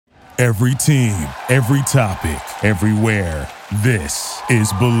Every team, every topic, everywhere. This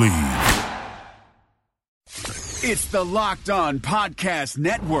is Believe. It's the Locked On Podcast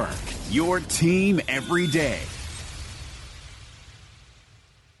Network, your team every day.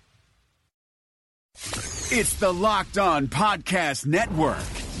 It's the Locked On Podcast Network,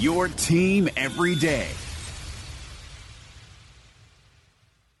 your team every day.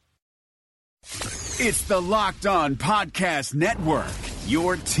 It's the Locked On Podcast Network,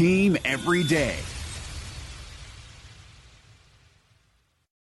 your team every day.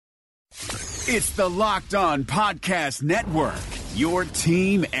 It's the Locked On Podcast Network, your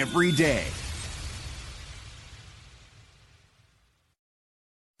team every day.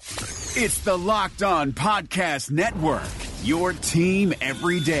 It's the Locked On Podcast Network, your team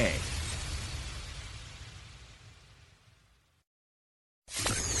every day.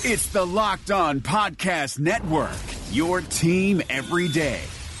 It's the Locked On Podcast Network, your team every day.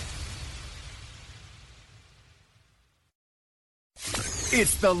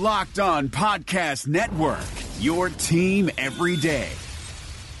 It's the Locked On Podcast Network, your team every day.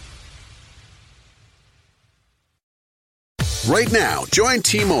 Right now, join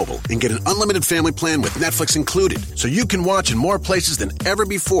T-Mobile and get an unlimited family plan with Netflix included, so you can watch in more places than ever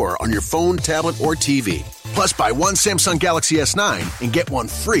before on your phone, tablet, or TV. Plus, buy one Samsung Galaxy S9 and get one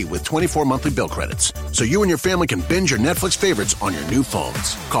free with 24 monthly bill credits, so you and your family can binge your Netflix favorites on your new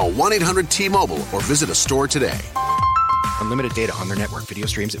phones. Call 1-800-T-Mobile or visit a store today. Unlimited data on their network. Video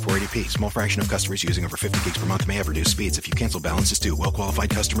streams at 480p. Small fraction of customers using over 50 gigs per month may have reduced speeds. If you cancel, balance is due.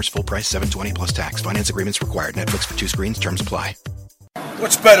 Well-qualified customers, full price, $720 plus tax. Finance agreements required. Netflix for 2 screens. Terms apply.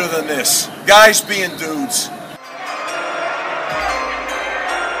 What's better than this? Guys being dudes.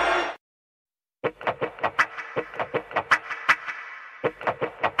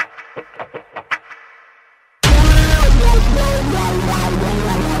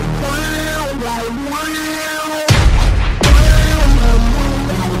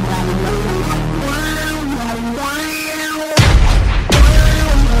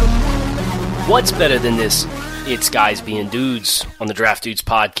 What's better than this? It's Guys Being Dudes on the Draft Dudes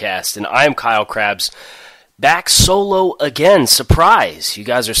podcast, and I'm Kyle Krabs, back solo again. Surprise! You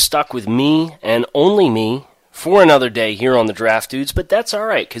guys are stuck with me and only me for another day here on the Draft Dudes, but that's all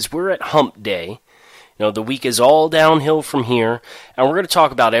right because we're at Hump Day. You know, the week is all downhill from here, and we're going to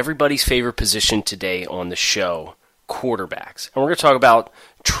talk about everybody's favorite position today on the show, quarterbacks. And we're going to talk about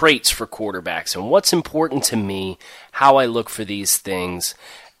traits for quarterbacks and what's important to me, how I look for these things,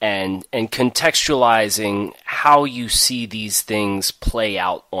 and contextualizing how you see these things play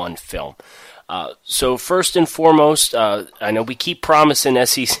out on film. So first and foremost, I know we keep promising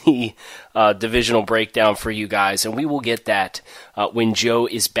SEC divisional breakdown for you guys, and we will get that when Joe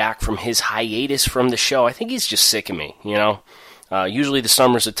is back from his hiatus from the show. I think he's just sick of me, you know. Usually the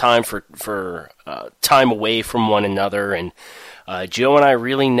summer's a time for time away from one another, and Joe and I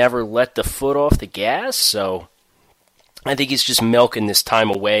really never let the foot off the gas, so I think he's just milking this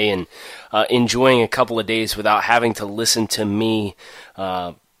time away and enjoying a couple of days without having to listen to me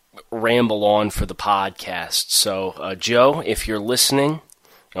ramble on for the podcast. So, Joe, if you're listening,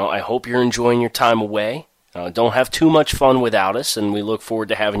 I hope you're enjoying your time away. Don't have too much fun without us, and we look forward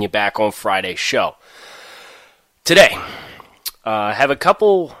to having you back on Friday's show. Today, I have a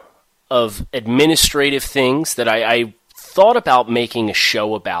couple of administrative things that I thought about making a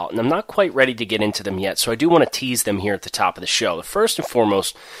show about, and I'm not quite ready to get into them yet, so I do want to tease them here at the top of the show. The first and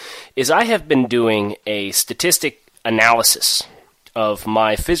foremost is I have been doing a statistic analysis of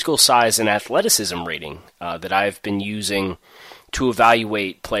my physical size and athleticism rating that I've been using to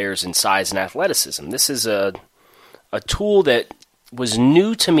evaluate players in size and athleticism. This is a tool that was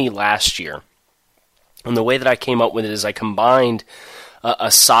new to me last year, and the way that I came up with it is I combined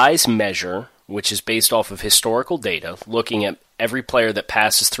a size measure, which is based off of historical data, looking at every player that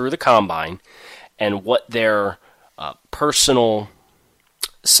passes through the combine and what their personal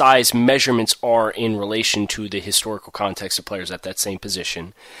size measurements are in relation to the historical context of players at that same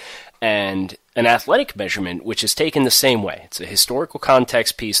position, and an athletic measurement, which is taken the same way. It's a historical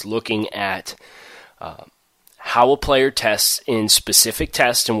context piece looking at how a player tests in specific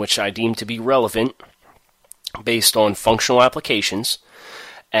tests in which I deem to be relevant based on functional applications,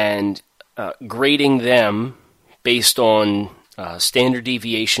 and grading them based on standard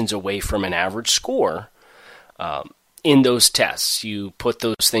deviations away from an average score in those tests. You put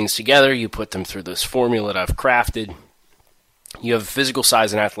those things together, you put them through this formula that I've crafted, you have a physical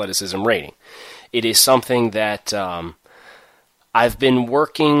size and athleticism rating. It is something that I've been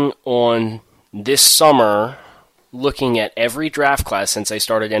working on this summer, looking at every draft class since I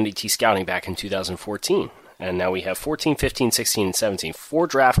started NDT scouting back in 2014. And now we have 14, 15, 16, and 17. 4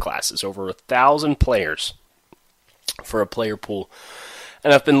 draft classes, over 1,000 players for a player pool.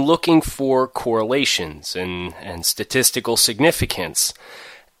 And I've been looking for correlations and statistical significance.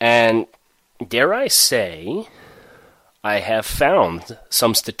 And dare I say, I have found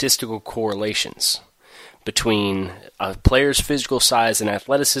some statistical correlations between a player's physical size and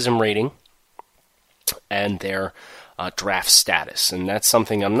athleticism rating and their draft status. And that's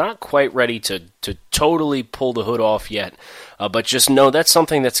something I'm not quite ready to totally pull the hood off yet, but just know that's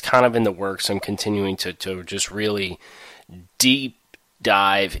something that's kind of in the works. I'm continuing to just really deep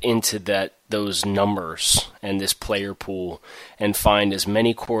dive into those numbers and this player pool and find as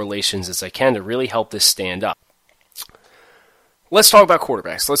many correlations as I can to really help this stand up. Let's talk about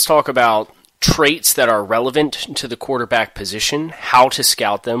quarterbacks. Let's talk about traits that are relevant to the quarterback position, how to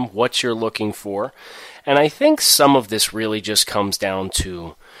scout them, what you're looking for. And I think some of this really just comes down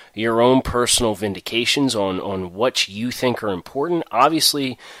to your own personal vindications on what you think are important.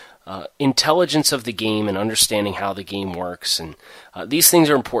 Obviously, intelligence of the game and understanding how the game works. And these things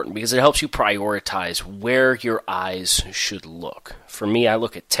are important because it helps you prioritize where your eyes should look. For me, I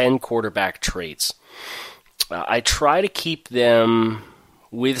look at 10 quarterback traits. I try to keep them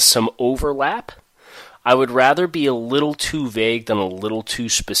with some overlap. I would rather be a little too vague than a little too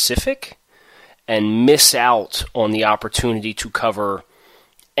specific and miss out on the opportunity to cover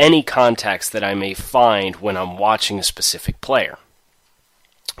any context that I may find when I'm watching a specific player.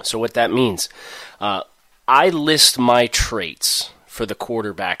 So what that means, I list my traits for the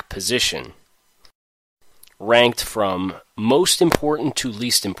quarterback position ranked from most important to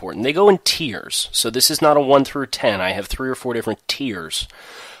least important. They go in tiers, so this is not a 1 through 10. I have 3 or 4 different tiers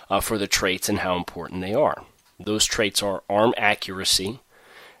for the traits and how important they are. Those traits are arm accuracy,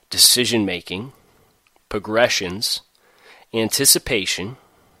 decision-making, progressions, anticipation,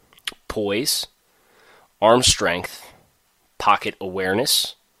 poise, arm strength, pocket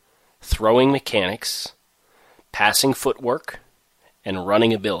awareness, throwing mechanics, passing footwork, and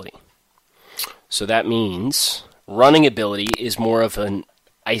running ability. So that means running ability is more of an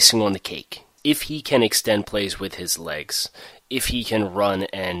icing on the cake. If he can extend plays with his legs, if he can run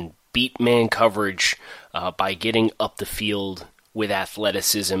and beat man coverage by getting up the field with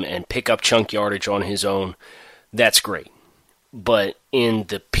athleticism and pick up chunk yardage on his own, that's great. But in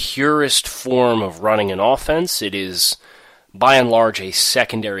the purest form of running an offense, it is by and large a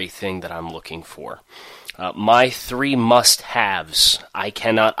secondary thing that I'm looking for. My 3 must-haves: I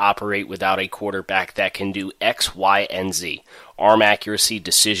cannot operate without a quarterback that can do X, Y, and Z. Arm accuracy,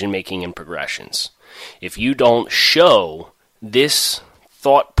 decision-making, and progressions. If you don't show this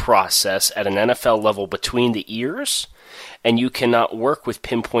thought process at an NFL level between the ears, and you cannot work with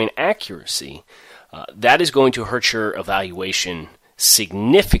pinpoint accuracy, that is going to hurt your evaluation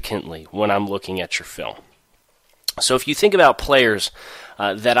significantly when I'm looking at your film. So if you think about players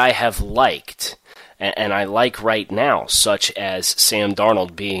that I have liked, and I like right now, such as Sam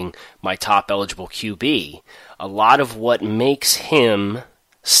Darnold being my top eligible QB, a lot of what makes him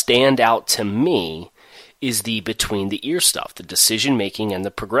stand out to me is the between-the-ear stuff, the decision-making and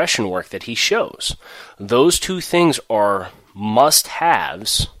the progression work that he shows. Those 2 things are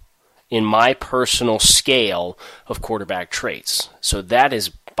must-haves in my personal scale of quarterback traits. So that is,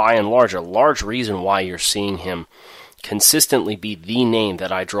 by and large, a large reason why you're seeing him consistently be the name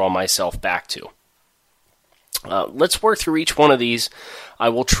that I draw myself back to. Let's work through each one of these. I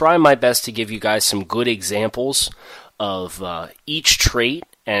will try my best to give you guys some good examples of each trait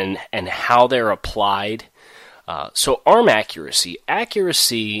and how they're applied. So arm accuracy.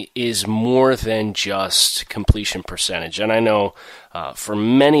 Accuracy is more than just completion percentage. And I know for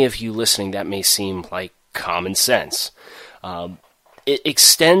many of you listening that may seem like common sense. It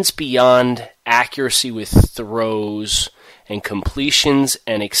extends beyond accuracy with throws and completions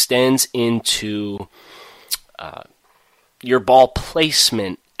and extends into your ball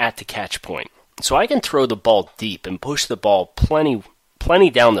placement at the catch point. So I can throw the ball deep and push the ball plenty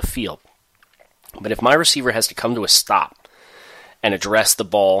down the field. But if my receiver has to come to a stop and address the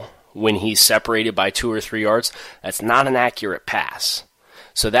ball when he's separated by 2 or 3 yards, that's not an accurate pass.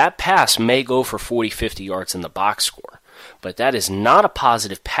 So that pass may go for 40, 50 yards in the box score. But that is not a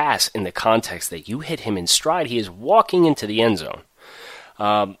positive pass in the context that you hit him in stride. He is walking into the end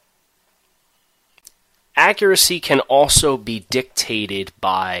zone. Accuracy can also be dictated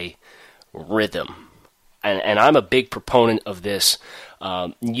by rhythm. And I'm a big proponent of this.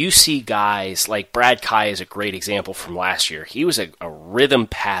 You see guys like Brad Kai is a great example from last year. He was a rhythm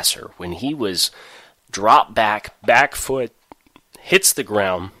passer. When he was drop back foot, hits the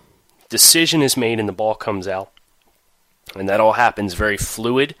ground, decision is made and the ball comes out. And that all happens very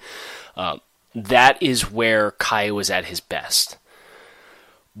fluid. that is where Kaya was at his best.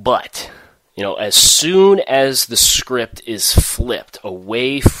 But, as soon as the script is flipped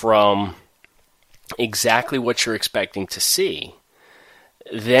away from exactly what you're expecting to see,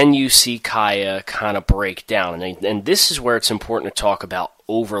 then you see Kaya kind of break down. And this is where it's important to talk about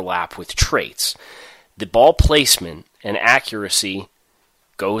overlap with traits. The ball placement and accuracy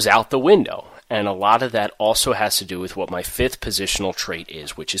goes out the window. And a lot of that also has to do with what my fifth positional trait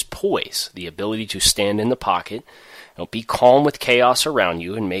is, which is poise, the ability to stand in the pocket, be calm with chaos around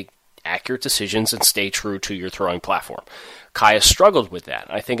you, and make accurate decisions and stay true to your throwing platform. Kaya struggled with that.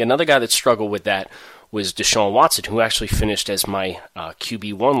 I think another guy that struggled with that was Deshaun Watson, who actually finished as my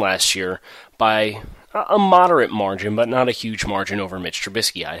QB1 last year by a moderate margin, but not a huge margin over Mitch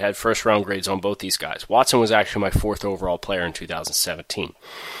Trubisky. I had first-round grades on both these guys. Watson was actually my fourth overall player in 2017.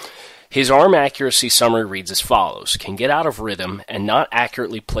 His arm accuracy summary reads as follows: can get out of rhythm and not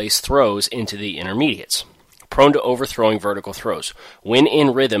accurately place throws into the intermediates. Prone to overthrowing vertical throws. When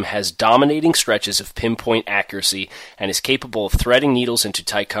in rhythm, has dominating stretches of pinpoint accuracy and is capable of threading needles into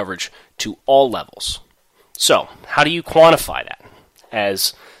tight coverage to all levels. So, how do you quantify that?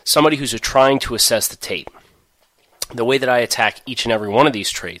 As somebody who's trying to assess the tape, the way that I attack each and every one of these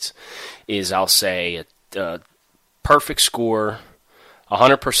traits is I'll say a perfect score,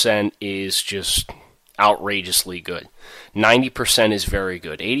 100% is just outrageously good. 90% is very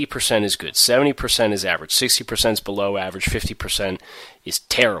good. 80% is good. 70% is average. 60% is below average. 50% is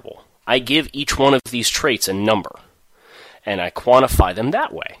terrible. I give each one of these traits a number, and I quantify them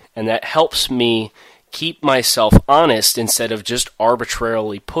that way. And that helps me keep myself honest instead of just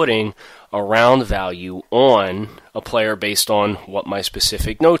arbitrarily putting a round value on a player based on what my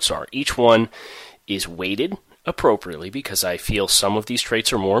specific notes are. Each one is weighted appropriately because I feel some of these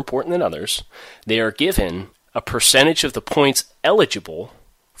traits are more important than others. They are given a percentage of the points eligible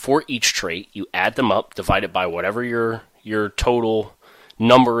for each trait. You add them up, divide it by whatever your total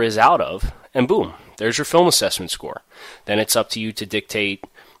number is out of, and boom, there's your film assessment score. Then it's up to you to dictate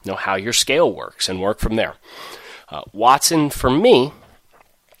how your scale works and work from there. Watson, for me,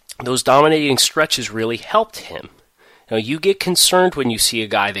 those dominating stretches really helped him. You get concerned when you see a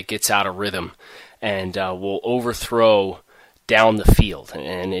guy that gets out of rhythm and will overthrow down the field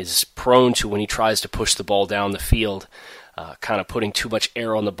and is prone to, when he tries to push the ball down the field, kind of putting too much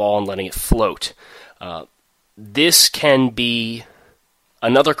air on the ball and letting it float. This can be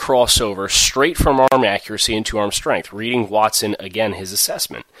another crossover straight from arm accuracy into arm strength. Reading Watson, again, his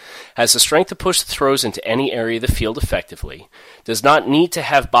assessment. Has the strength to push the throws into any area of the field effectively. Does not need to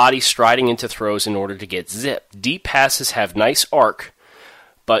have body striding into throws in order to get zip. Deep passes have nice arc,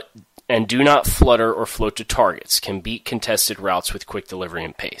 and do not flutter or float to targets. Can beat contested routes with quick delivery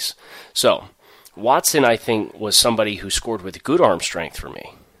and pace. So, Watson, I think, was somebody who scored with good arm strength for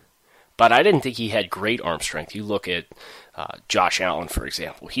me. But I didn't think he had great arm strength. You look at Josh Allen, for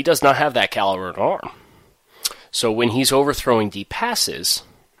example. He does not have that caliber of arm. So when he's overthrowing deep passes,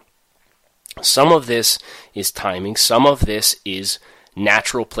 some of this is timing. Some of this is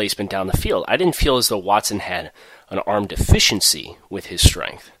natural placement down the field. I didn't feel as though Watson had an arm deficiency with his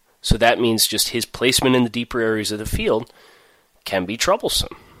strength. So that means just his placement in the deeper areas of the field can be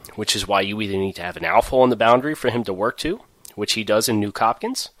troublesome, which is why you either need to have an alpha on the boundary for him to work to, which he does in Nuke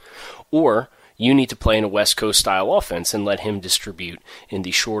Hopkins, or you need to play in a West Coast style offense and let him distribute in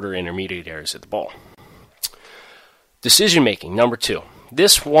the shorter intermediate areas of the ball. Decision making, number 2.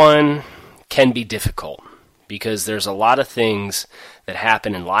 This one can be difficult because there's a lot of things that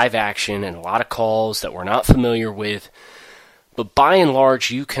happen in live action and a lot of calls that we're not familiar with. But by and large,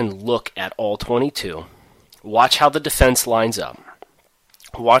 you can look at all 22, watch how the defense lines up,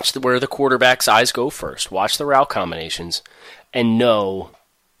 watch where the quarterback's eyes go first, watch the route combinations, and know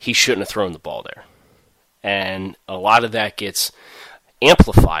he shouldn't have thrown the ball there. And a lot of that gets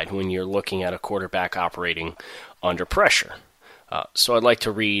amplified when you're looking at a quarterback operating under pressure. So I'd like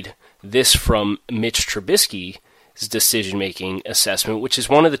to read this from Mitch Trubisky's decision-making assessment, which is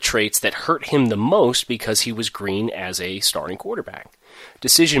one of the traits that hurt him the most because he was green as a starting quarterback.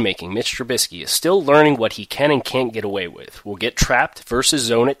 Decision-making, Mitch Trubisky is still learning what he can and can't get away with. Will get trapped versus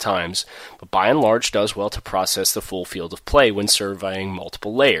zone at times, but by and large does well to process the full field of play when surveying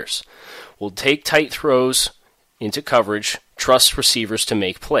multiple layers. Will take tight throws into coverage, trusts receivers to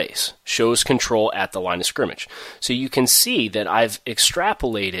make plays, shows control at the line of scrimmage. So you can see that I've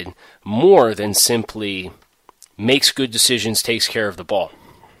extrapolated more than simply makes good decisions, takes care of the ball.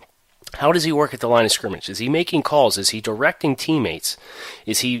 How does he work at the line of scrimmage? Is he making calls? Is he directing teammates?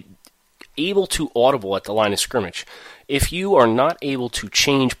 Is he able to audible at the line of scrimmage? If you are not able to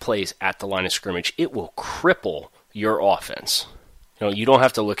change plays at the line of scrimmage, it will cripple your offense. You don't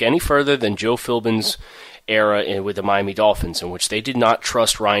have to look any further than Joe Philbin's era with the Miami Dolphins, in which they did not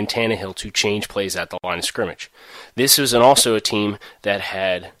trust Ryan Tannehill to change plays at the line of scrimmage. This was also a team that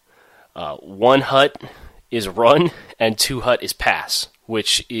had one hut is run and two hut is pass,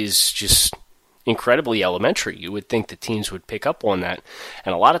 which is just incredibly elementary. You would think the teams would pick up on that,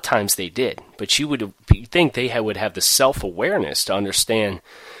 and a lot of times they did. But you would think they would have the self-awareness to understand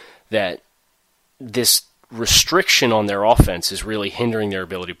that this restriction on their offense is really hindering their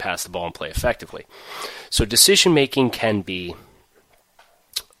ability to pass the ball and play effectively. So decision-making can be,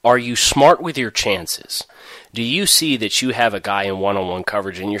 are you smart with your chances? Do you see that you have a guy in one-on-one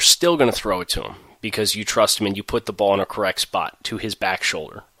coverage and you're still going to throw it to him because you trust him and you put the ball in a correct spot to his back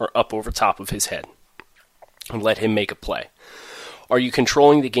shoulder or up over top of his head and let him make a play? Are you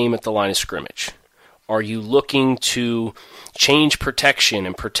controlling the game at the line of scrimmage? Are you looking to change protection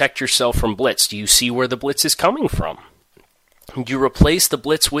and protect yourself from blitz? Do you see where the blitz is coming from? Do you replace the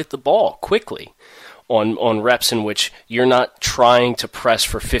blitz with the ball quickly on reps in which you're not trying to press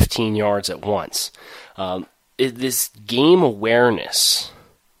for 15 yards at once? This game awareness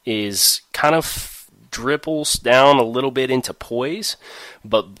is kind of dribbles down a little bit into poise,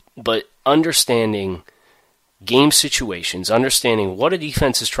 but understanding game situations, understanding what a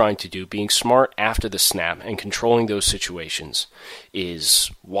defense is trying to do, being smart after the snap, and controlling those situations is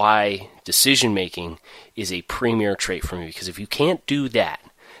why decision-making is a premier trait for me. Because if you can't do that,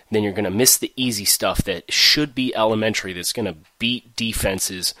 then you're going to miss the easy stuff that should be elementary, that's going to beat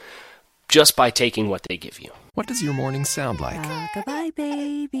defenses just by taking what they give you. What does your morning sound like? Rock-a-bye,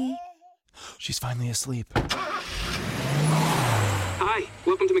 baby. She's finally asleep. Hi,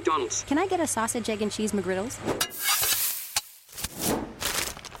 welcome to McDonald's. Can I get a sausage, egg, and cheese McGriddles?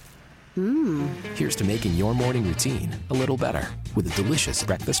 Here's to making your morning routine a little better with a delicious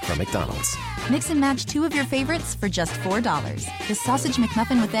breakfast from McDonald's. Mix and match two of your favorites for just $4. The Sausage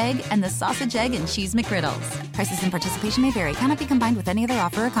McMuffin with egg and the Sausage, egg, and cheese McGriddles. Prices and participation may vary. Cannot be combined with any other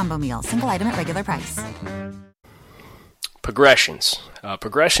offer or combo meal. Single item at regular price. Progressions.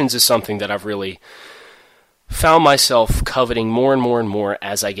 Progressions is something that I've really found myself coveting more and more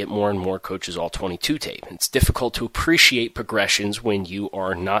as I get more and more Coaches All 22 tape. It's difficult to appreciate progressions when you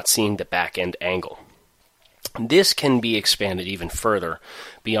are not seeing the back end angle. This can be expanded even further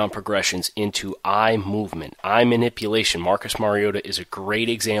beyond progressions into eye movement, eye manipulation. Marcus Mariota is a great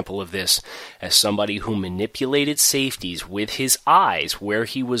example of this as somebody who manipulated safeties with his eyes where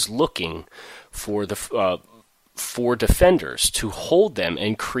he was looking for defenders to hold them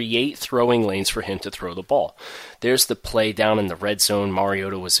and create throwing lanes for him to throw the ball. There's the play down in the red zone.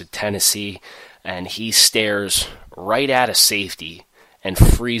 Mariota was at Tennessee, and he stares right at a safety and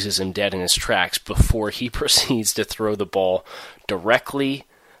freezes him dead in his tracks before he proceeds to throw the ball directly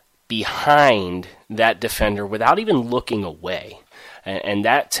behind that defender without even looking away. And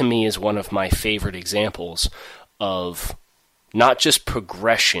that, to me, is one of my favorite examples of not just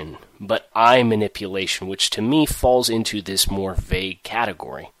progression, but eye manipulation, which to me falls into this more vague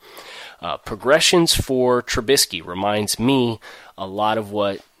category. Progressions for Trubisky reminds me a lot of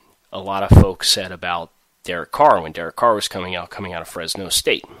what a lot of folks said about Derek Carr when Derek Carr was coming out of Fresno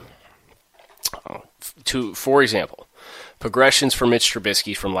State. For example, progressions for Mitch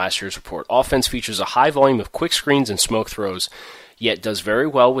Trubisky from last year's report. Offense features a high volume of quick screens and smoke throws, yet does very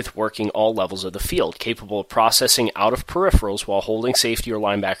well with working all levels of the field, capable of processing out of peripherals while holding safety or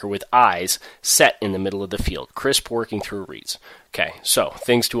linebacker with eyes set in the middle of the field, crisp working through reads. Okay, so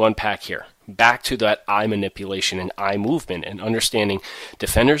things to unpack here. Back to that eye manipulation and eye movement and understanding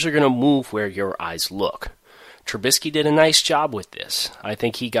defenders are going to move where your eyes look. Trubisky did a nice job with this. I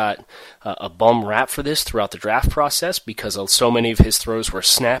think he got a bum rap for this throughout the draft process because so many of his throws were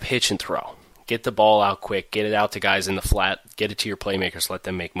snap, hitch, and throw. Get the ball out quick, get it out to guys in the flat, get it to your playmakers, let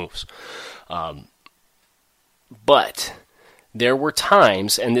them make moves. But there were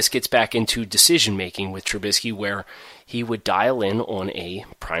times, and this gets back into decision-making with Trubisky, where he would dial in on a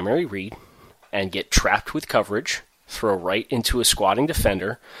primary read and get trapped with coverage, throw right into a squatting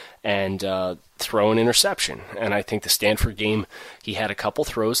defender, and throw an interception. And I think the Stanford game, he had a couple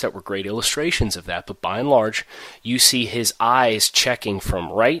throws that were great illustrations of that, but by and large, you see his eyes checking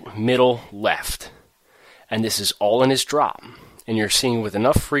from right, middle, left. And this is all in his drop. And you're seeing with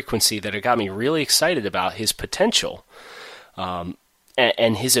enough frequency that it got me really excited about his potential and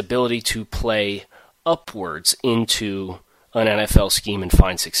his ability to play upwards into an NFL scheme and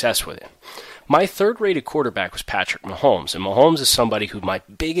find success with it. My third-rated quarterback was Patrick Mahomes, and Mahomes is somebody who my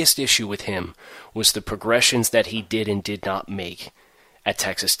biggest issue with him was the progressions that he did and did not make at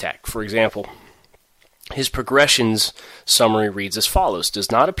Texas Tech. For example, His progressions summary reads as follows: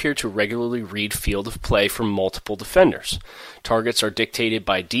 does not appear to regularly read field of play from multiple defenders. Targets are dictated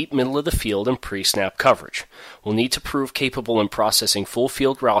by deep middle of the field and pre-snap coverage. Will need to prove capable in processing full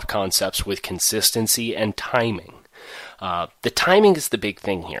field route concepts with consistency and timing. The timing is the big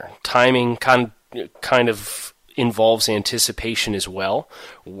thing here. Timing kind of involves anticipation as well,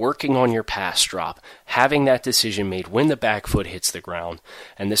 working on your pass drop, having that decision made when the back foot hits the ground.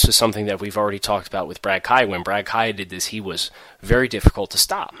 And this is something that we've already talked about with Brad Kaaya. When Brad Kaaya did this, he was very difficult to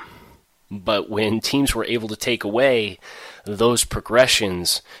stop. But when teams were able to take away those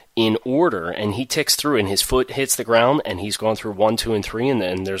progressions in order, and he ticks through and his foot hits the ground and he's gone through 1, 2, and 3, and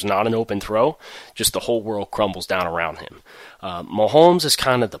then there's not an open throw, just the whole world crumbles down around him. Mahomes is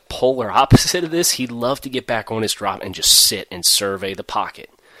kind of the polar opposite of this. He'd love to get back on his drop and just sit and survey the pocket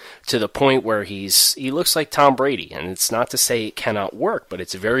to the point where he looks like Tom Brady. And it's not to say it cannot work, but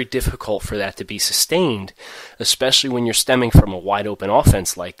it's very difficult for that to be sustained, especially when you're stemming from a wide open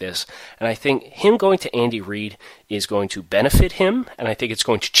offense like this. And I think him going to Andy Reid is going to benefit him, and I think it's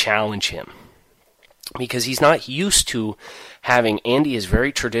going to challenge him, because he's not used to having. Andy is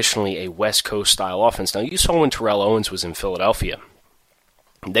very traditionally a West Coast style offense. Now, you saw when Terrell Owens was in Philadelphia,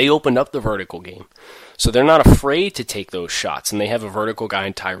 they opened up the vertical game. So they're not afraid to take those shots, and they have a vertical guy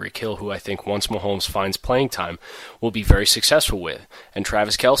in Tyreek Hill who I think once Mahomes finds playing time will be very successful with. And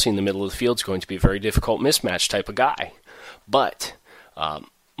Travis Kelce in the middle of the field is going to be a very difficult mismatch type of guy. But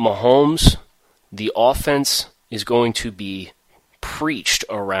Mahomes, the offense is going to be preached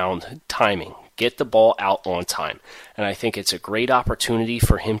around timing. Get the ball out on time. And I think it's a great opportunity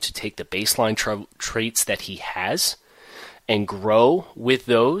for him to take the baseline traits that he has and grow with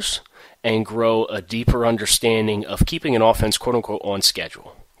those, and grow a deeper understanding of keeping an offense, quote-unquote, on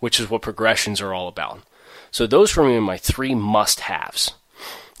schedule, which is what progressions are all about. So those for me are my 3 must-haves.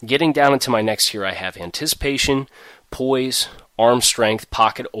 Getting down into my next here, I have anticipation, poise, arm strength,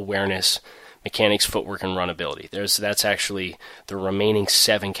 pocket awareness, mechanics, footwork, and runability. That's actually the remaining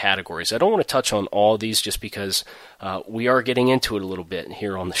 7 categories. I don't want to touch on all of these just because we are getting into it a little bit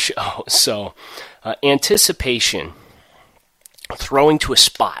here on the show. So anticipation, throwing to a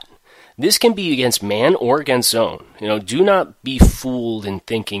spot. This can be against man or against zone. Do not be fooled in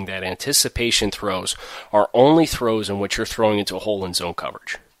thinking that anticipation throws are only throws in which you're throwing into a hole in zone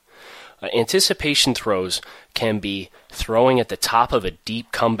coverage. Anticipation throws can be throwing at the top of a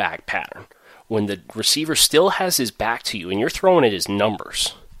deep comeback pattern when the receiver still has his back to you and you're throwing it as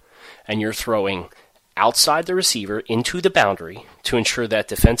numbers, and you're throwing outside the receiver into the boundary to ensure that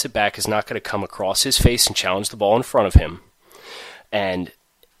defensive back is not going to come across his face and challenge the ball in front of him. And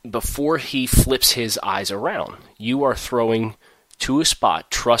before he flips his eyes around, you are throwing to a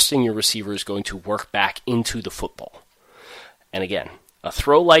spot, trusting your receiver is going to work back into the football. And again, a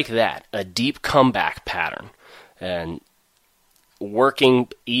throw like that, a deep comeback pattern, and working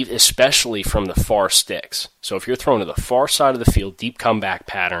especially from the far sticks. So if you're throwing to the far side of the field, deep comeback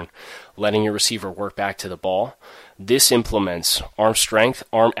pattern, letting your receiver work back to the ball, this implements arm strength,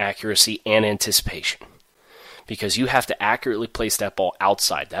 arm accuracy, and anticipation. Because you have to accurately place that ball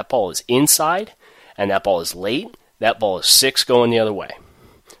outside. That ball is inside, and that ball is late. That ball is 6 going the other way.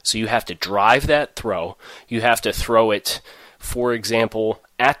 So you have to drive that throw. You have to throw it, for example,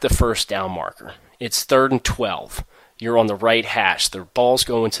 at the first down marker. It's 3rd and 12. You're on the right hash. The ball's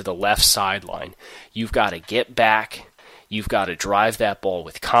going to the left sideline. You've got to get back. You've got to drive that ball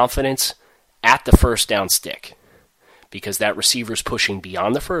with confidence at the first down stick, because that receiver's pushing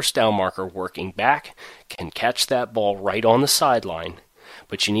beyond the first down marker, working back, can catch that ball right on the sideline,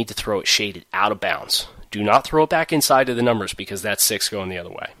 but you need to throw it shaded out of bounds. Do not throw it back inside of the numbers, because that's 6 going the other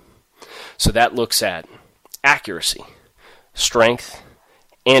way. So that looks at accuracy, strength,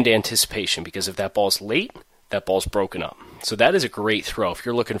 and anticipation, because if that ball's late, that ball's broken up. So that is a great throw. If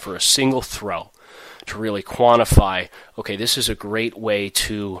you're looking for a single throw to really quantify, okay, this is a great way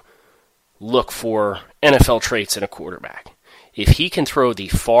to look for NFL traits in a quarterback. If he can throw the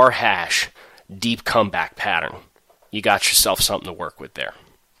far hash, deep comeback pattern, you got yourself something to work with there.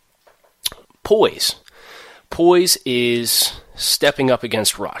 Poise. Poise is stepping up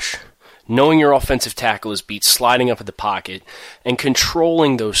against rush, knowing your offensive tackle is beat, sliding up in the pocket, and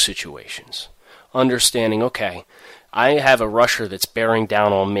controlling those situations. Understanding, okay, I have a rusher that's bearing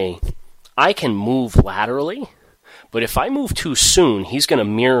down on me. I can move laterally, but if I move too soon, he's going to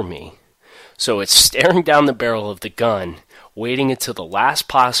mirror me. So it's staring down the barrel of the gun, waiting until the last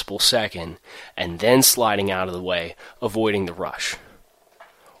possible second, and then sliding out of the way, avoiding the rush.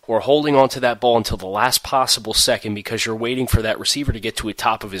 Or holding on to that ball until the last possible second because you're waiting for that receiver to get to the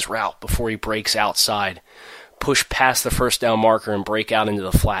top of his route before he breaks outside, push past the first down marker and break out into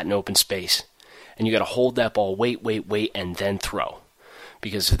the flat and open space. And you got to hold that ball, wait, and then throw.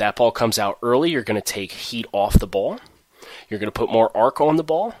 Because if that ball comes out early, you're going to take heat off the ball. You're going to put more arc on the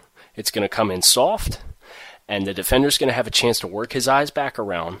ball. It's going to come in soft. And the defender's going to have a chance to work his eyes back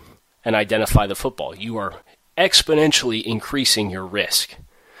around and identify the football. You are exponentially increasing your risk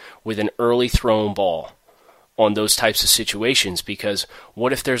with an early thrown ball on those types of situations, because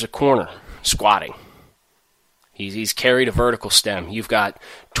what if there's a corner squatting? He's carried a vertical stem. You've got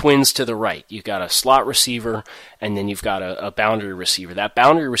twins to the right. You've got a slot receiver, and then you've got a boundary receiver. That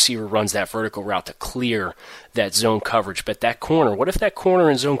boundary receiver runs that vertical route to clear that zone coverage. But that corner, what if that corner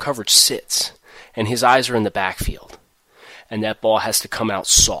in zone coverage sits, and his eyes are in the backfield, and that ball has to come out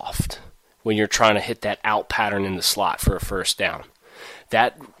soft when you're trying to hit that out pattern in the slot for a first down?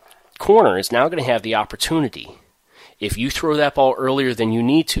 That corner is now going to have the opportunity, if you throw that ball earlier than you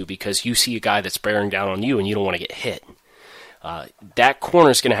need to because you see a guy that's bearing down on you and you don't want to get hit, that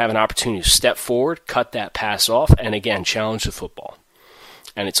corner is going to have an opportunity to step forward, cut that pass off, and again, challenge the football.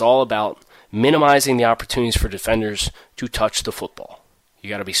 And it's all about minimizing the opportunities for defenders to touch the football. You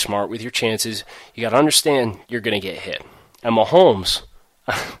got to be smart with your chances. You got to understand you're going to get hit. And Mahomes,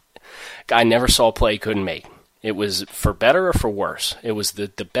 guy never saw a play he couldn't make. It was for better or for worse. It was the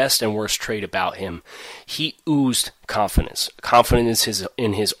best and worst trait about him. He oozed confidence. Confidence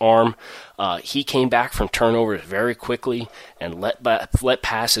in his arm. He came back from turnovers very quickly and let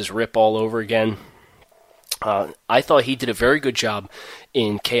passes rip all over again. I thought he did a very good job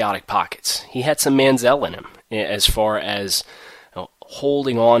in chaotic pockets. He had some Manziel in him as far as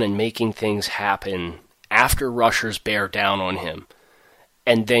holding on and making things happen after rushers bear down on him,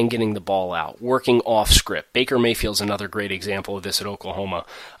 and then getting the ball out, working off script. Baker Mayfield's another great example of this at Oklahoma,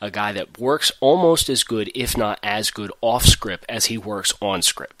 a guy that works almost as good, if not as good, off script as he works on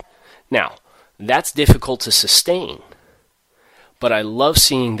script. Now, that's difficult to sustain, but I love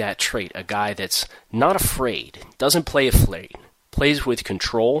seeing that trait, a guy that's not afraid, doesn't play afraid, plays with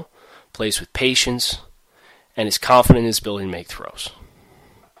control, plays with patience, and is confident in his ability to make throws.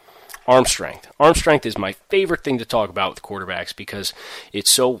 Arm strength. Arm strength is my favorite thing to talk about with quarterbacks because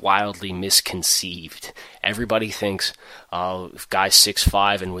it's so wildly misconceived. Everybody thinks if guy's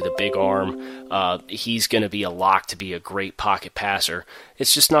 6'5" and with a big arm, he's going to be a lock to be a great pocket passer.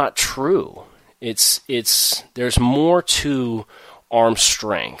 It's just not true. There's more to arm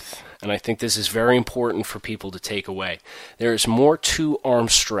strength, and I think this is very important for people to take away. There is more to arm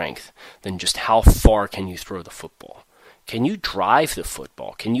strength than just how far can you throw the football. Can you drive the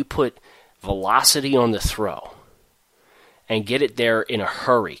football? Can you put velocity on the throw and get it there in a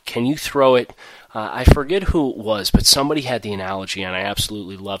hurry? Can you throw it? I forget who it was, but somebody had the analogy, and I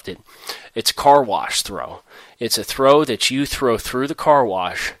absolutely loved it. It's a car wash throw. It's a throw that you throw through the car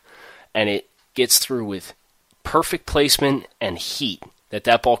wash, and it gets through with perfect placement and heat,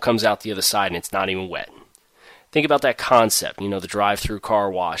 that ball comes out the other side, and it's not even wet. Think about that concept, the drive-through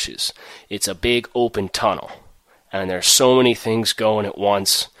car washes. It's a big open tunnel. And there's so many things going at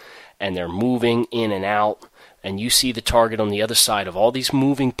once, and they're moving in and out, and you see the target on the other side of all these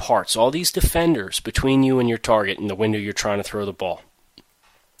moving parts, all these defenders between you and your target in the window you're trying to throw the ball.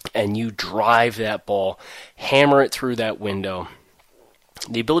 And you drive that ball, hammer it through that window.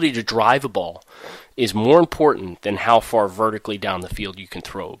 The ability to drive a ball is more important than how far vertically down the field you can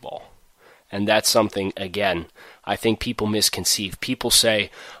throw a ball. And that's something, again, I think people misconceive. People say,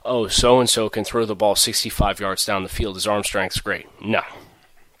 oh, so-and-so can throw the ball 65 yards down the field. His arm strength's great. No.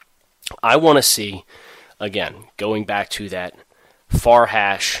 I want to see, again, going back to that far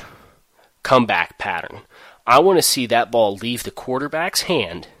hash comeback pattern, I want to see that ball leave the quarterback's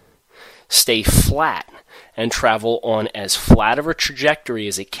hand, stay flat, and travel on as flat of a trajectory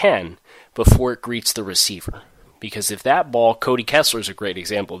as it can before it greets the receiver. Because if that ball, Cody Kessler is a great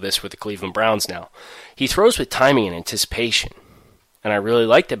example of this with the Cleveland Browns now. He throws with timing and anticipation. And I really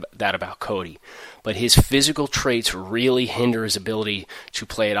like that about Cody. But his physical traits really hinder his ability to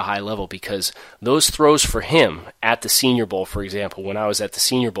play at a high level because those throws for him at the Senior Bowl, for example, when I was at the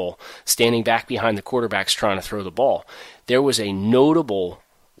Senior Bowl, standing back behind the quarterbacks trying to throw the ball, there was a notable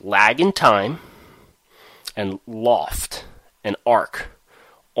lag in time and loft and arc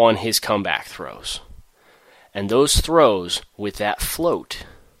on his comeback throws. And those throws with that float,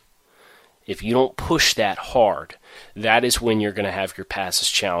 if you don't push that hard, that is when you're going to have your passes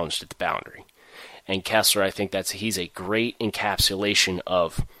challenged at the boundary. And Kessler, I think he's a great encapsulation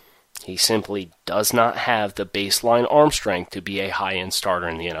of he simply does not have the baseline arm strength to be a high-end starter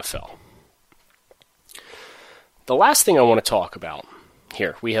in the NFL. The last thing I want to talk about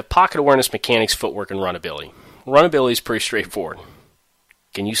here, we have pocket awareness, mechanics, footwork, and runability. Runability is pretty straightforward.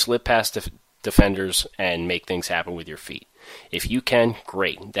 Can you slip past defenders and make things happen with your feet? If you can,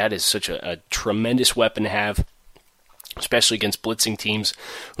 great. That is such a tremendous weapon to have, especially against blitzing teams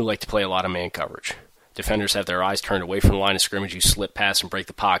who like to play a lot of man coverage. Defenders have their eyes turned away from the line of scrimmage. You slip past and break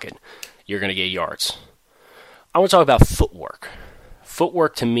the pocket, you're going to get yards. I want to talk about footwork.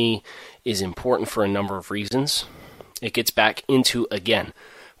 Footwork to me is important for a number of reasons. It gets back into, again,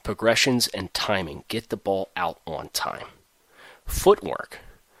 progressions and timing. Get the ball out on time. Footwork,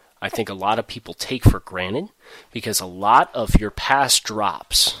 I think a lot of people take for granted because a lot of your pass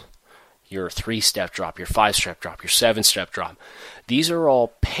drops, your 3-step drop, your 5-step drop, your 7-step drop, these are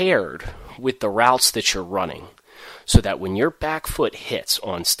all paired with the routes that you're running so that when your back foot hits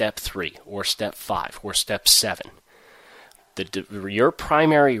on step 3 or step 5 or step 7, your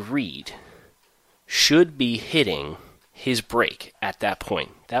primary read should be hitting his break at that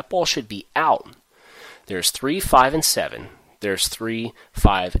point. That ball should be out. There's 3, 5, and 7. There's 3,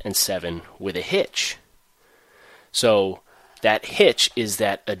 5, and 7 with a hitch. So that hitch is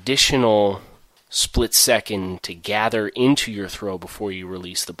that additional split second to gather into your throw before you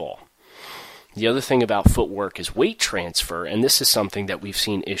release the ball. The other thing about footwork is weight transfer, and this is something that we've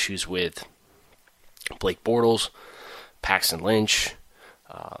seen issues with Blake Bortles, Paxton Lynch.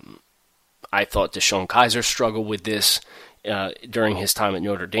 I thought Deshaun Kaiser struggled with this during his time at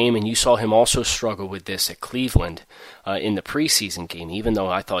Notre Dame, and you saw him also struggle with this at Cleveland in the preseason game, even though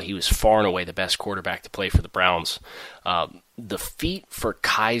I thought he was far and away the best quarterback to play for the Browns. The feet for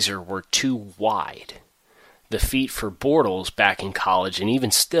Kaiser were too wide. The feet for Bortles back in college, and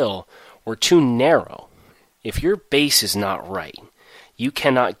even still, were too narrow. If your base is not right, you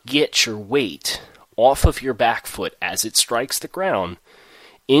cannot get your weight off of your back foot as it strikes the ground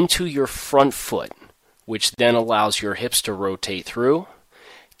into your front foot, which then allows your hips to rotate through,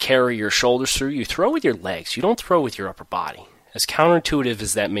 carry your shoulders through. You throw with your legs. You don't throw with your upper body. As counterintuitive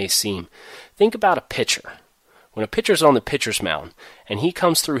as that may seem, think about a pitcher. When a pitcher's on the pitcher's mound and he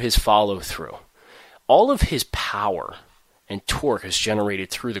comes through his follow-through, all of his power and torque is generated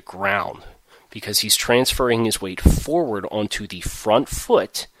through the ground because he's transferring his weight forward onto the front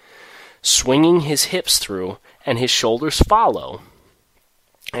foot, swinging his hips through, and his shoulders follow,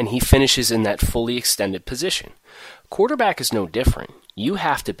 and he finishes in that fully extended position. Quarterback is no different. You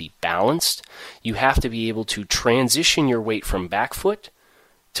have to be balanced. You have to be able to transition your weight from back foot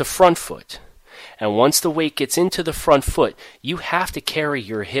to front foot. And once the weight gets into the front foot, you have to carry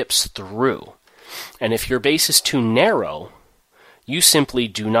your hips through. And if your base is too narrow, you simply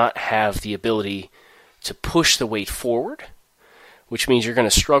do not have the ability to push the weight forward, which means you're going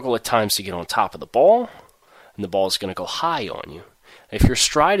to struggle at times to get on top of the ball, and the ball is going to go high on you. If your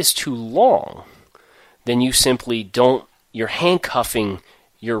stride is too long, then you simply you're handcuffing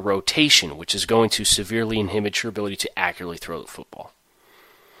your rotation, which is going to severely inhibit your ability to accurately throw the football.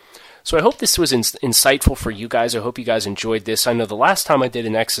 So I hope this was insightful for you guys. I hope you guys enjoyed this. I know the last time I did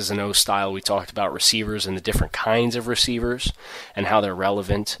an X's and O's style, we talked about receivers and the different kinds of receivers and how they're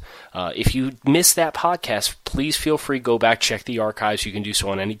relevant. If you missed that podcast, please feel free to go back, check the archives. You can do so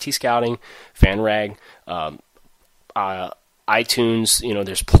on NET Scouting, FanRag, iTunes.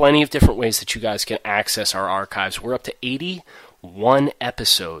 There's plenty of different ways that you guys can access our archives. We're up to 81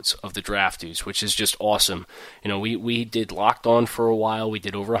 episodes of the Draft Dudes, which is just awesome. We did Locked On for a while. We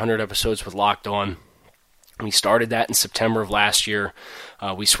did over 100 episodes with Locked On. We started that in September of last year.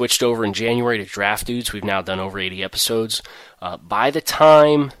 We switched over in January to Draft Dudes. We've now done over 80 episodes. By the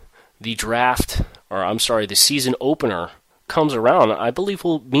time the season opener comes around, I believe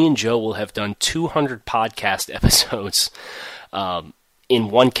me and Joe will have done 200 podcast episodes in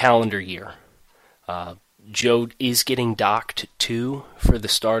one calendar year. Joe is getting docked too for the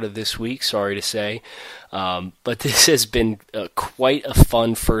start of this week, sorry to say. But this has been quite a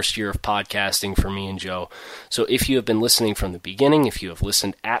fun first year of podcasting for me and Joe. So if you have been listening from the beginning, if you have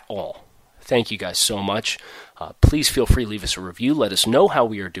listened at all, thank you guys so much. Please feel free to leave us a review. Let us know how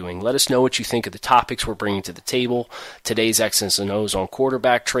we are doing. Let us know what you think of the topics we're bringing to the table. Today's X's and O's on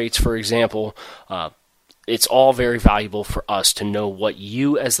quarterback traits, for example. It's all very valuable for us to know what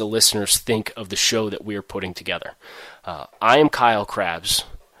you as the listeners think of the show that we are putting together. I am Kyle Krabs,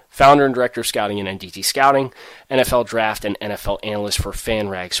 founder and director of scouting and NDT Scouting, NFL draft and NFL analyst for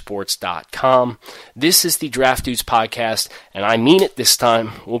FanRagSports.com. This is the Draft Dudes podcast, and I mean it this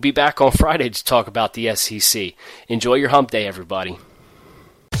time. We'll be back on Friday to talk about the SEC. Enjoy your hump day, everybody.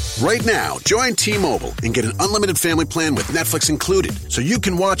 Right now, join T-Mobile and get an unlimited family plan with Netflix included, so you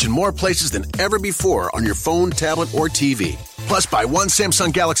can watch in more places than ever before on your phone, tablet, or TV. Plus, buy one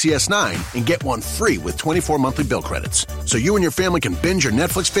Samsung Galaxy S9 and get one free with 24 monthly bill credits, so you and your family can binge your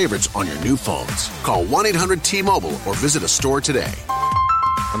Netflix favorites on your new phones. Call 1-800-T-Mobile or visit a store today.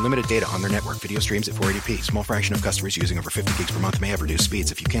 Unlimited data on their network. Video streams at 480p. Small fraction of customers using over 50 gigs per month may have reduced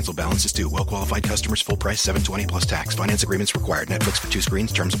speeds. If you cancel, balance is due. Well qualified customers, full price, $720 plus tax. Finance agreements required. Netflix for 2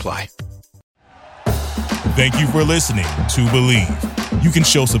 screens. Terms apply. Thank you for listening to Believe. You can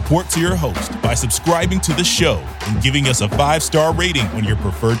show support to your host by subscribing to the show and giving us a 5-star rating on your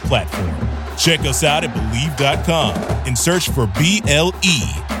preferred platform. Check us out at Believe.com and search for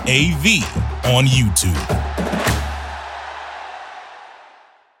BLEAV on YouTube.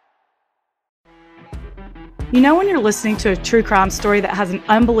 You know when you're listening to a true crime story that has an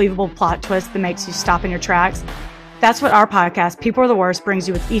unbelievable plot twist that makes you stop in your tracks? That's what our podcast, People Are the Worst, brings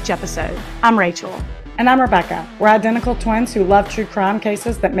you with each episode. I'm Rachel. And I'm Rebecca. We're identical twins who love true crime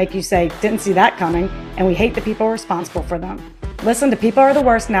cases that make you say, didn't see that coming, and we hate the people responsible for them. Listen to People Are the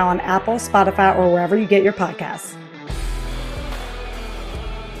Worst now on Apple, Spotify, or wherever you get your podcasts.